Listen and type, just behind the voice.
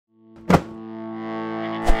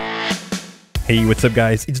Hey, what's up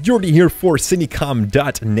guys? It's Jordy here for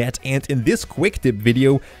Cinecom.net, and in this quick tip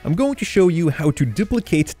video, I'm going to show you how to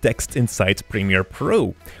duplicate text inside Premiere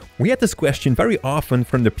Pro. We had this question very often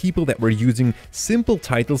from the people that were using Simple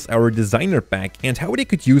Titles, our designer pack, and how they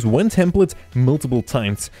could use one template multiple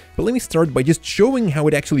times. But let me start by just showing how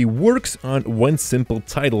it actually works on one simple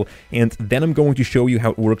title, and then I'm going to show you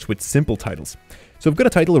how it works with Simple Titles. So I've got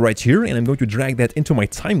a title right here, and I'm going to drag that into my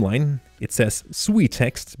timeline. It says sweet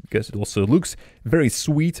text, because it also looks very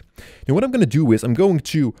sweet. Now what I'm going to do is I'm going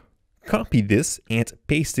to copy this and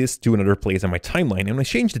paste this to another place on my timeline. I'm going to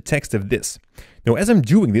change the text of this. Now as I'm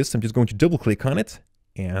doing this, I'm just going to double click on it,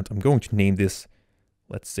 and I'm going to name this,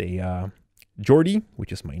 let's say, Jordy,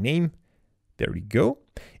 which is my name. There we go.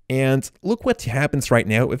 And look what happens right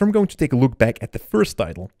now if I'm going to take a look back at the first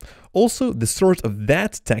title. Also, the source of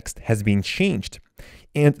that text has been changed.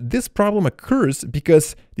 And this problem occurs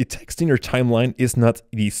because the text in your timeline is not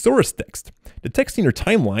the source text. The text in your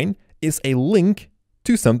timeline is a link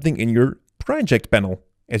to something in your project panel,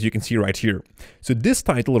 as you can see right here. So this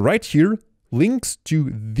title right here links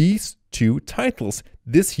to these two titles.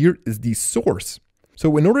 This here is the source.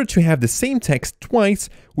 So in order to have the same text twice,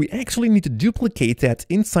 we actually need to duplicate that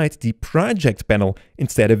inside the project panel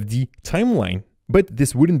instead of the timeline. But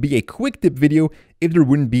this wouldn't be a quick tip video if there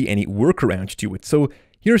wouldn't be any workaround to it. So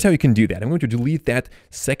here's how you can do that. I'm going to delete that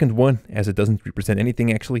second one as it doesn't represent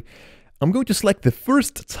anything actually. I'm going to select the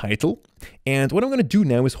first title, and what I'm going to do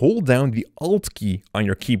now is hold down the Alt key on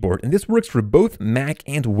your keyboard, and this works for both Mac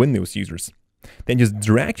and Windows users. Then just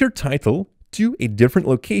drag your title to a different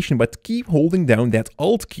location, but keep holding down that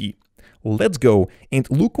Alt key. Let's go, and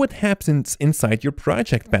look what happens inside your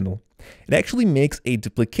project panel. It actually makes a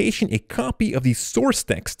duplication, a copy of the source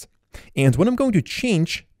text. And when I'm going to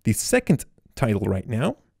change the second title right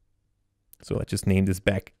now, so let's just name this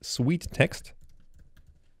back Sweet Text.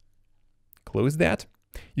 Close that.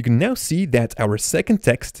 You can now see that our second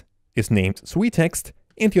text is named Sweet Text,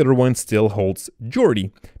 and the other one still holds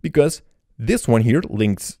Jordy, because this one here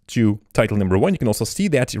links to title number one. You can also see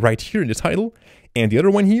that right here in the title. And the other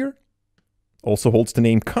one here also holds the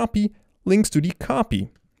name Copy, links to the copy.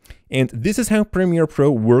 And this is how Premiere Pro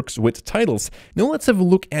works with titles. Now let's have a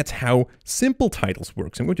look at how Simple Titles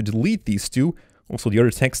works. I'm going to delete these two, also the other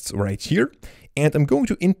texts right here. And I'm going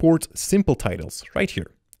to import Simple Titles right here.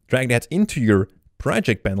 Drag that into your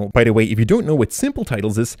project panel. By the way, if you don't know what Simple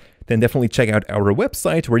Titles is, then definitely check out our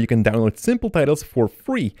website where you can download Simple Titles for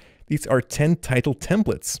free. These are 10 title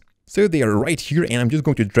templates. So they are right here, and I'm just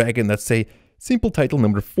going to drag in, let's say, simple title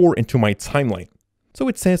number 4 into my timeline. So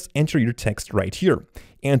it says enter your text right here.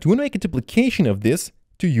 And we want to make a duplication of this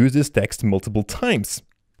to use this text multiple times.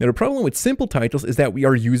 Now the problem with simple titles is that we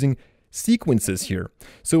are using sequences here.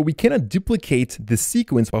 So we cannot duplicate the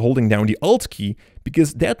sequence by holding down the Alt key,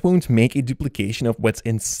 because that won't make a duplication of what's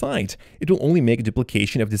inside. It will only make a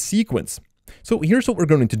duplication of the sequence. So here's what we're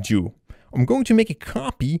going to do. I'm going to make a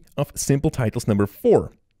copy of simple titles number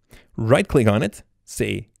 4. Right click on it,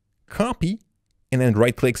 say copy, and then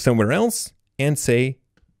right click somewhere else and say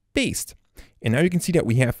paste. And now you can see that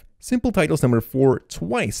we have simple titles number 4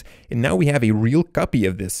 twice. And now we have a real copy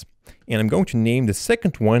of this. And I'm going to name the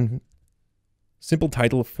second one simple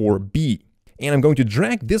title 4B. And I'm going to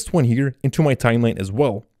drag this one here into my timeline as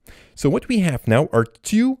well. So what we have now are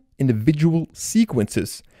two individual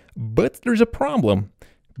sequences, but there's a problem.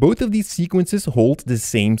 Both of these sequences hold the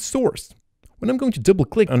same source. When I'm going to double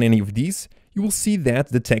click on any of these, you will see that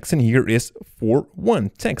the text in here is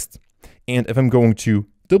 4.1 text. And if I'm going to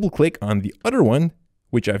double click on the other one,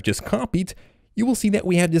 which I've just copied, you will see that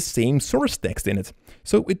we have the same source text in it.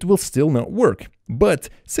 So it will still not work. But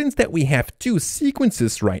since that we have two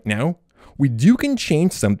sequences right now, we can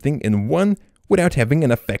change something in one without having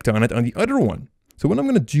an effect on it on the other one. So what I'm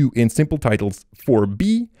going to do in Simple Titles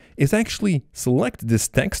 4B is actually select this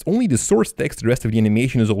text, only the source text, the rest of the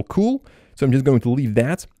animation is all cool. So I'm just going to leave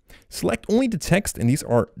that. Select only the text, and these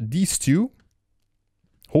are these two.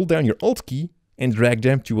 Hold down your Alt key and drag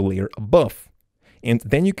them to a layer above. And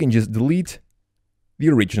then you can just delete the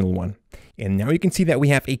original one. And now you can see that we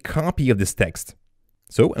have a copy of this text.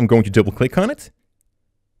 So I'm going to double click on it.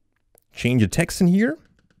 Change the text in here.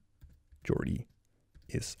 Jordy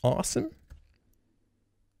is awesome.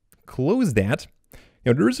 Close that.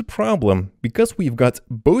 Now there is a problem because we've got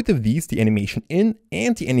both of these, the animation in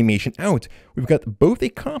and the animation out. We've got both a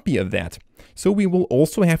copy of that. So we will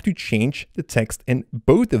also have to change the text in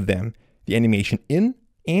both of them, the animation in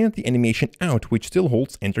and the animation out, which still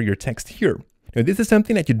holds enter your text here. Now this is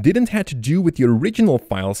something that you didn't have to do with the original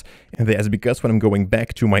files, and that's because when I'm going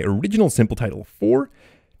back to my original simple title 4,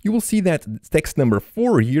 you will see that text number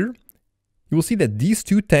 4 here you will see that these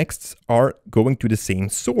two texts are going to the same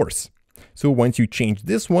source. So once you change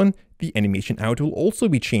this one, the animation out will also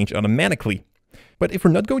be changed automatically. But if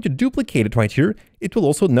we're not going to duplicate it right here, it will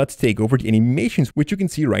also not take over the animations, which you can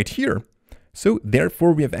see right here. So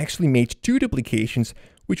therefore, we have actually made two duplications,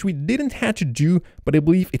 which we didn't have to do, but I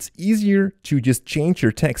believe it's easier to just change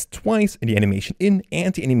your text twice in the animation in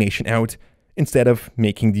and the animation out, instead of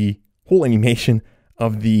making the whole animation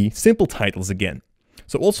of the simple titles again.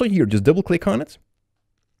 So also here, just double click on it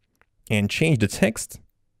and change the text.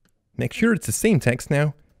 Make sure it's the same text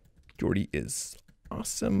now. Jordy is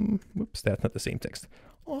awesome. Whoops, that's not the same text.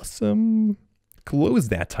 Awesome. Close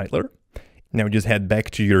that titler. Now just head back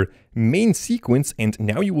to your main sequence, and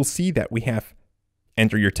now you will see that we have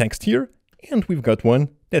enter your text here, and we've got one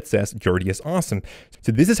that says Jordy is awesome.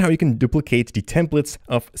 So this is how you can duplicate the templates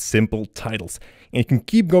of simple titles. And you can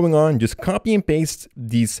keep going on, just copy and paste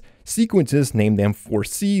these sequences, name them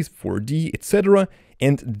 4C, 4D, etc.,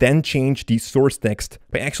 and then change the source text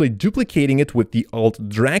by actually duplicating it with the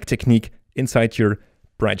Alt-Drag technique inside your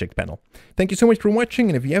project panel. Thank you so much for watching,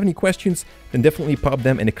 and if you have any questions, then definitely pop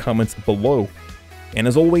them in the comments below. And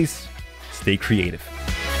as always, stay creative.